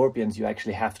are the scorpions you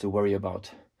actually have to worry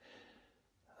about.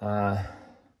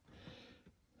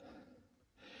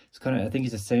 It's kind of, I think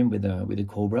it's the same with the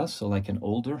cobras. So like an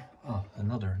older, oh,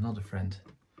 another friend.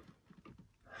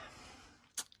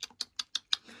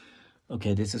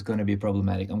 Okay, this is going to be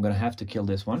problematic. I'm going to have to kill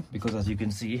this one because, as you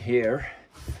can see here,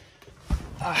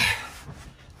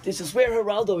 this is where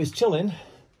Geraldo is chilling.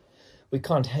 We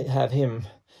can't have him.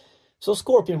 So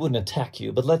scorpion wouldn't attack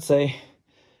you, but let's say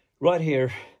right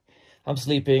here, I'm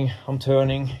sleeping, I'm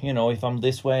turning, you know, if I'm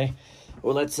this way,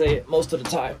 or let's say most of the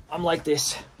time I'm like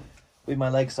this with my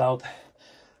legs out,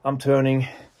 I'm turning,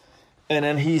 and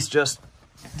then he's just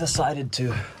decided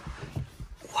to,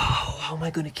 wow, how am I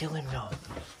going to kill him now?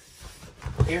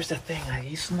 Here's the thing,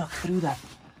 he snuck through that.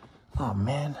 Oh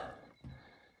man.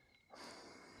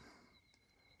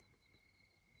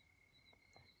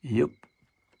 Yep.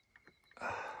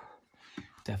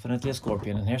 Definitely a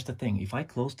scorpion. And here's the thing, if I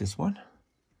close this one,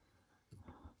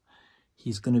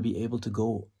 he's going to be able to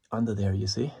go under there, you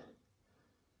see?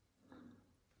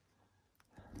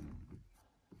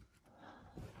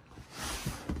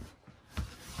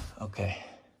 Okay.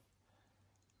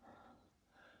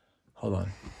 Hold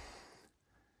on.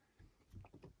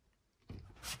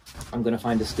 I'm gonna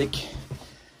find a stick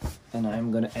and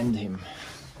I'm gonna end him.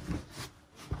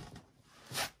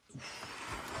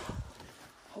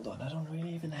 Hold on, I don't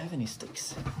really even have any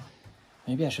sticks.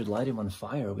 Maybe I should light him on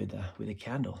fire with a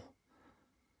candle.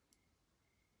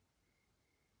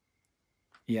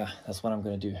 Yeah, that's what I'm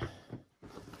gonna do.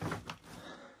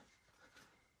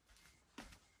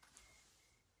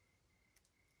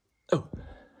 Oh,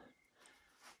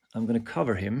 I'm gonna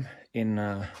cover him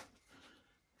in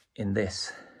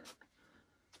this.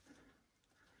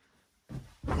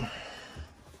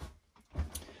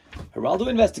 Geraldo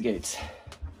investigates.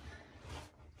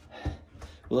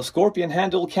 Will a scorpion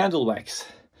handle candle wax?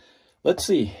 Let's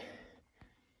see.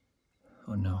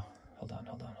 Oh no, hold on.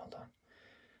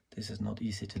 This is not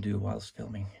easy to do whilst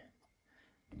filming.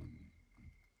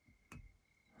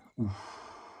 Oof.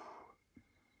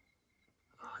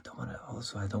 Oh, I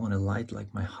don't want to light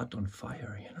like my hut on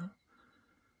fire, you know?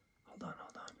 Hold on.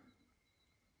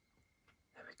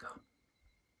 There we go.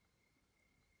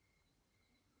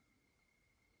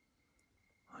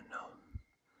 Oh no.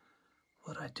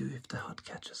 What do I do if the hut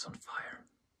catches on fire?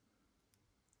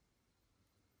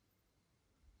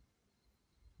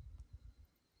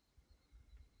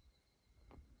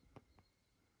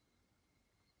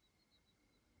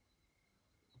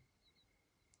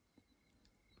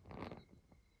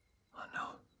 Oh no,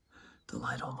 the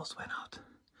light almost went out.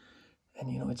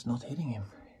 And you know, it's not hitting him.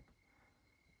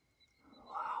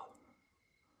 Wow.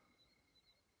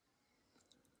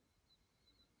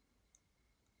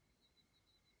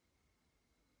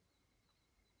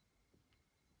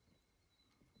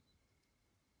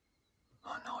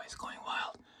 Oh no, he's going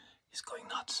wild. He's going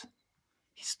nuts.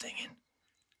 He's stinging.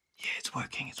 Yeah, it's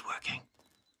working. It's working.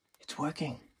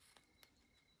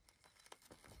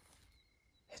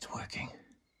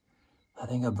 I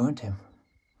think I burnt him.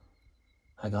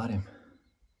 I got him.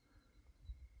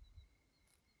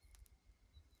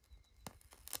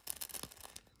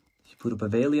 He put up a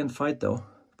valiant fight though,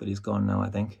 but he's gone now, I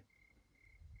think.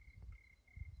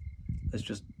 Let's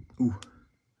just,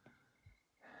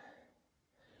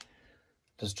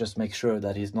 Let's just make sure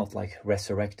that he's not like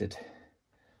resurrected.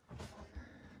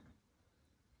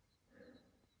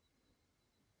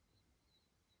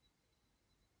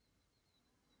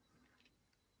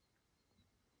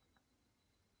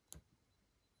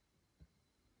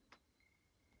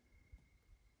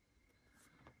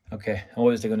 Okay,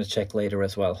 obviously going to check later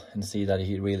as well and see that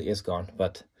he really is gone.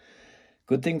 But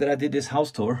good thing that I did this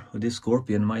house tour. This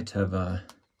scorpion might have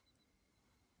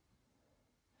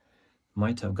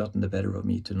gotten the better of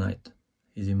me tonight.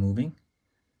 Is he moving?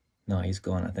 No, he's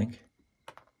gone, I think.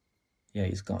 Yeah,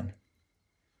 he's gone.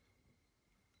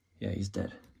 Yeah, he's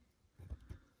dead.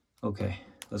 Okay,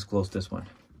 let's close this one.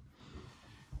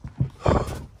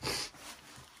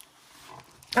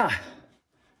 Ah!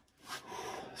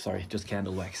 Sorry, just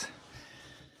candle wax.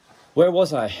 Where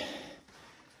was I?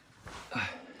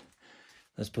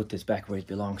 Let's put this back where it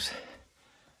belongs.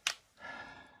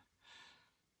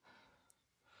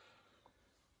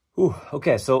 Ooh,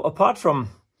 okay, so apart from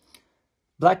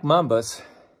black mambas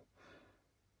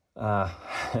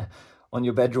on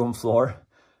your bedroom floor,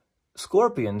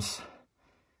 scorpions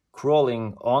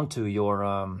crawling onto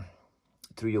your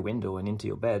through your window and into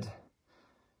your bed,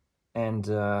 and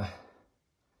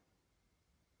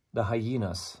the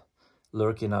hyenas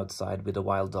lurking outside with the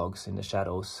wild dogs in the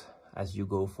shadows as you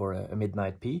go for a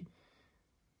midnight pee.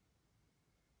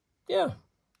 Yeah,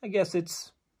 I guess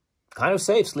it's kind of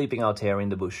safe sleeping out here in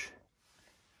the bush.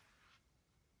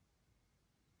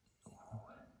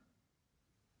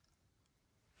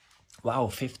 Wow,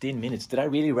 15 minutes. Did I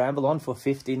really ramble on for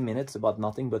 15 minutes about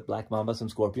nothing but black mambas and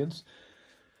scorpions?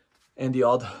 And the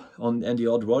odd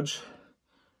Rog?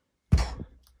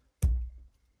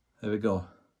 There we go.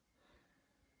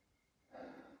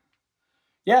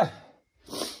 Yeah.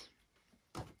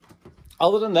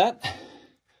 Other than that,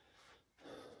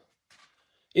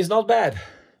 it's not bad.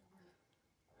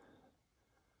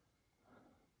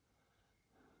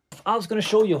 I was going to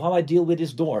show you how I deal with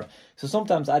this door. So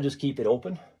sometimes I just keep it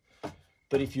open.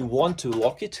 But if you want to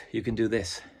lock it, you can do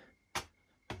this.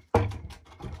 You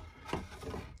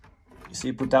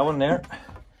see, put that one there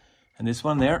and this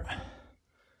one there.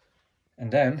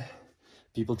 And then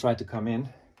people try to come in,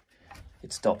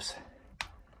 it stops.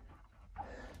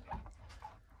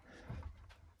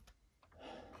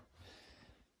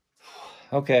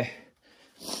 Okay,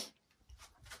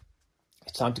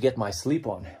 it's time to get my sleep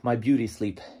on, my beauty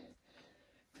sleep.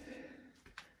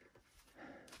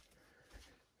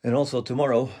 And also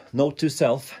tomorrow, note to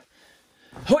self.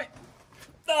 Hoi!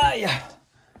 Ah, yeah.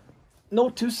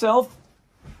 Note to self.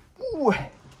 Ooh.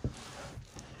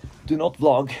 Do not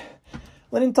vlog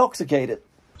when intoxicated.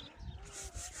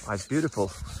 Oh, it's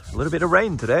beautiful. A little bit of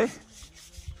rain today.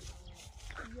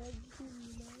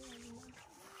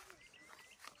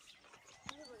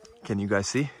 Can you guys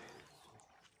see?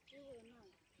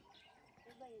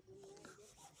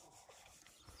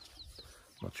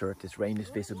 Not sure if this rain is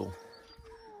visible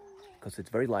because it's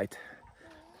very light.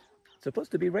 It's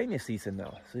supposed to be rainy season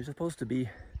now, so it's supposed to be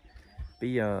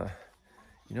you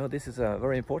know, this is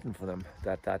very important for them,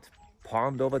 that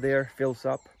pond over there fills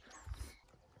up.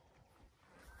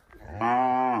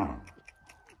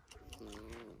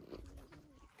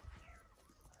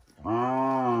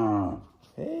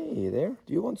 Hey there,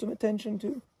 do you want some attention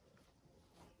too?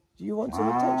 Do you want some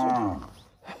attention?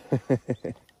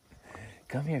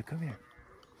 Come here, come here.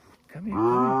 Come here,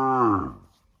 come here.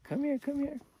 Come here, come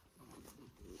here.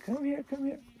 Come here, come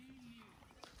here.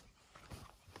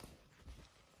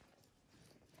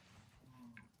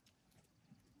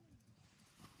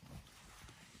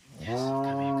 Yes,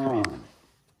 come here, come here.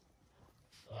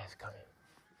 Yes, come here.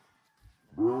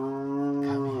 Come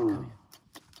here, come here.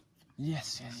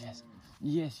 Yes, yes, yes.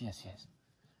 Yes, yes, yes.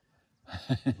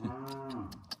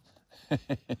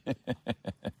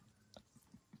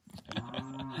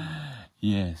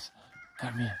 Yes,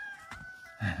 come here.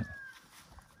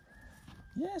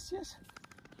 Yes, yes.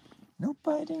 No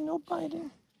biting, no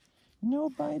biting. No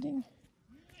biting.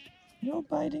 No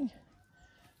biting.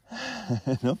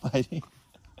 No biting.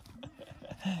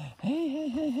 Hey, hey,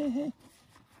 hey, hey, hey.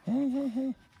 Hey, hey,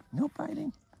 hey. No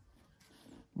biting.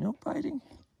 No biting.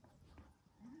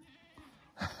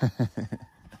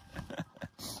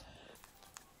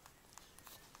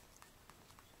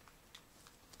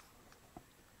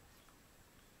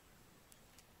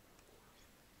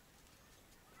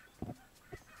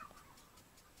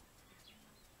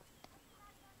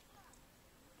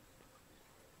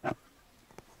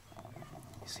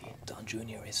 See, Don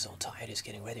Jr. is so tired, he's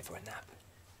getting ready for a nap.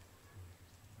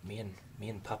 Me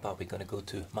and Papa, we're gonna go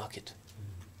to market.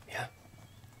 Yeah?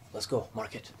 Let's go,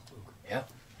 market. Yeah?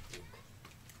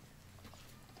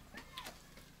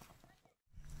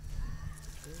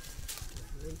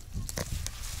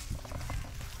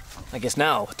 I guess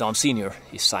now Don Sr.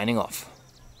 is signing off.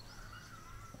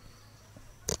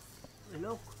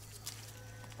 Hello.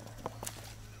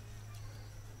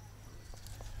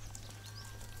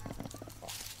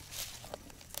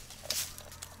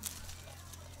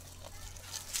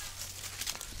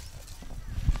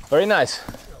 Very nice.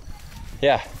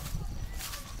 Yeah.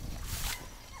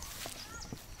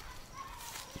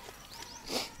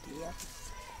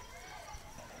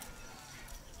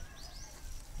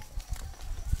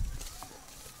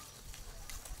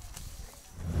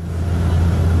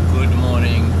 Good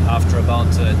morning. After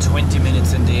about 20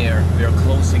 minutes in the air, we are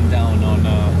closing down on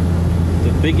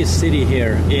the biggest city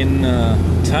here in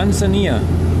Tanzania.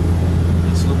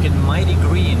 It's looking mighty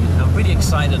green. I'm pretty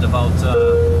excited about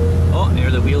oh,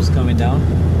 here the wheels coming down.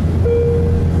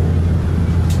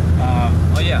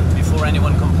 Oh yeah, before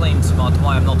anyone complains about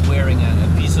why I'm not wearing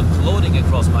a piece of clothing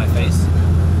across my face,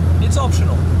 it's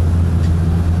optional.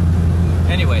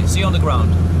 Anyway, see you on the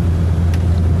ground,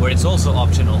 where it's also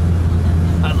optional.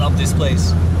 I love this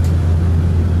place.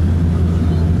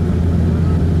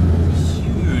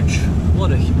 Huge.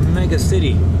 What a mega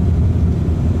city.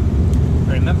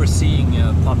 I remember seeing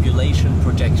population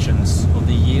projections of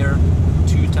the year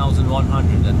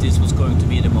 2100 that this was going to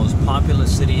be the most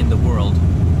populous city in the world.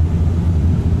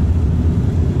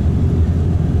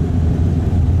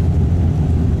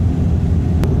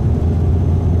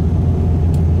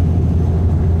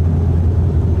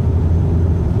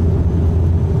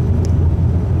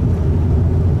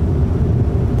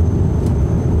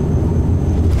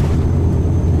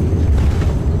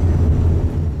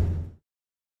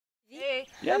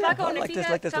 Yeah, like this,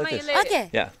 like this, like this. Okay.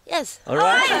 Yeah. Yes. All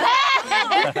right.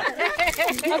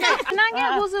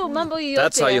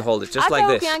 That's how you hold it, just like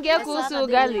this. Yeah.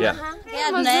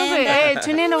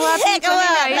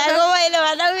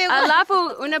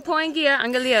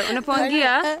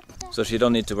 So she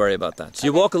don't need to worry about that. So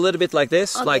you walk a little bit like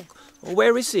this, like,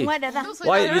 where is he?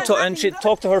 Why you talk? And she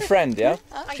talk to her friend, yeah.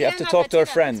 She have to talk to her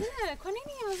friend.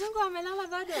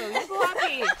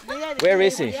 Where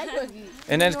is he?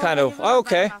 And then kind of, oh,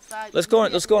 okay, let's go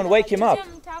and wake him up.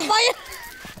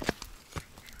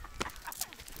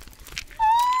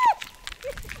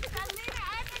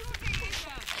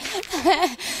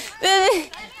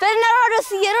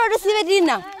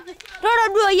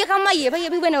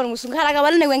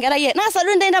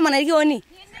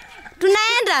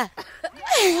 Tunaenda.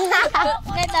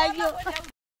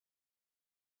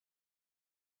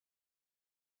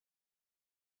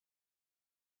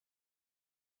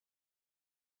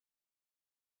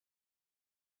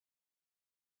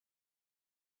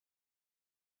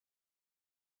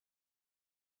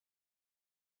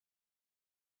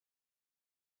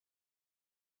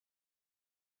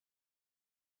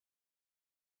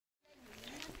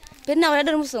 But now I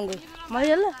don't musungu.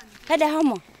 Mayela. Had a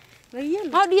homo.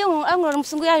 Mayela. How do you want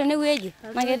musungu out in a way?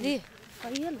 My idea.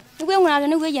 Mayela. You go out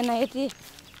in a way and I did.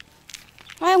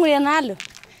 I am an alu.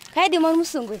 Had him on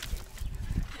musungu.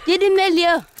 Didn't mail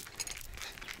you.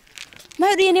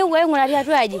 My dear, way when I had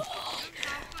ready.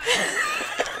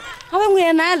 How am we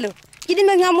an alu? You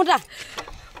didn't know Yamuta.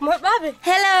 My baby.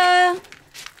 Hello.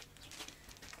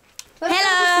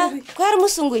 Hello. Where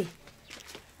Musungui?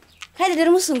 Had it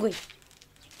Musungui?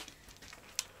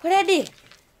 What I did?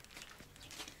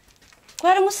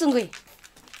 Where Musungui?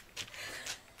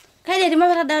 Had it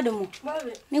Mother Dadumo?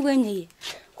 Niguini.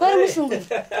 Where Musungui?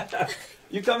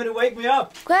 You coming to wake me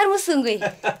up? Where Musungui?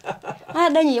 I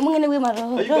don't you going to be my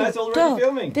Are you guys already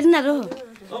filming? Didn't I do?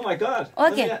 Oh my god.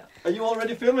 Okay. Are you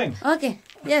already filming? Okay.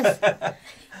 Yes.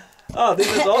 Oh, this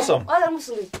is awesome.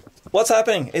 What's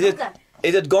happening? Is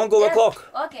it Gongo o'clock?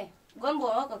 Okay.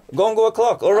 Gongo. Gongo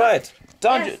o'clock. All right.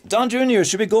 Yes. Don Junior,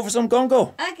 should we go for some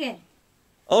Gongo? Okay.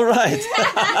 All right.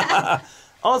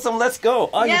 Awesome. Let's go.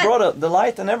 Oh, Yes. you brought the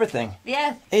light and everything.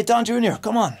 Yes. Hey, Don Junior,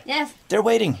 come on. Yes. They're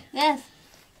waiting. Yes.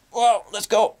 Well, let's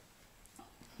go.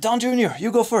 Don Junior,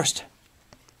 you go first.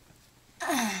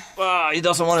 He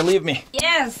doesn't want to leave me.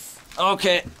 Yes.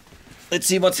 Okay. Let's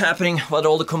see what's happening, what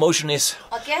all the commotion is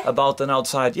Okay. about and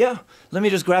outside. Yeah, let me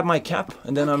just grab my cap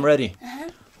and then I'm ready.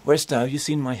 Where's the, have you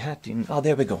seen my hat? Oh,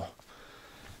 there we go.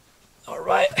 All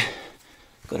right.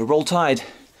 Gotta roll tide.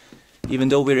 Even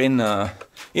though we're in a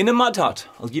mud hut.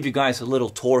 I'll give you guys a little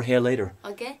tour here later.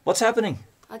 Okay. What's happening?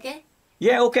 Okay.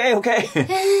 Yeah, okay.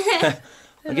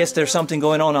 I guess there's something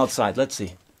going on outside. Let's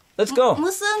see. Let's go.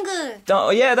 Musungu. Oh,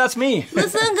 yeah, that's me.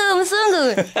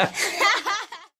 Musungu.